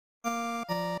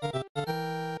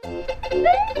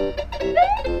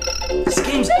This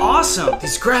game's awesome.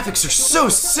 These graphics are so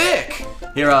sick.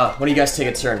 Here, why don't you guys take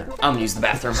a turn? I'm gonna use the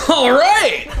bathroom. All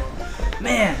right.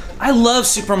 Man, I love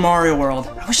Super Mario World.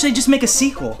 I wish they'd just make a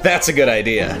sequel. That's a good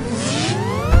idea.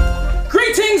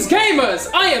 Greetings, gamers!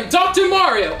 I am Dr.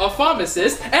 Mario, a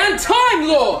pharmacist and Time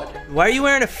Lord! Why are you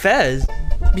wearing a fez?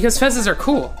 Because fezzes are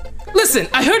cool. Listen,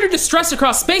 I heard your distress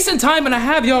across space and time and I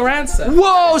have your answer.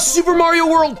 Whoa, Super Mario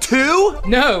World 2?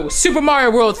 No, Super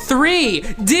Mario World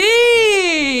 3D!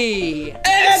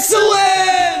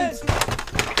 Excellent!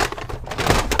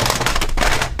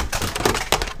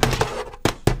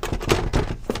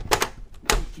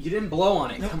 You didn't blow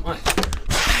on it, come on.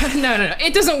 No,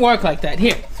 it doesn't work like that.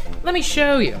 Here, let me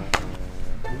show you.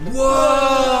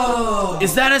 Whoa!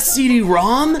 Is that a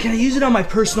CD-ROM? Can I use it on my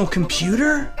personal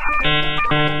computer?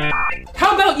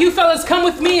 How about you fellas come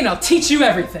with me and I'll teach you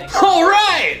everything? All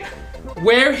right!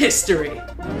 We're history.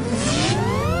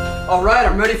 All right,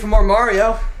 I'm ready for more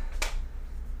Mario.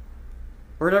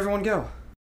 Where'd everyone go?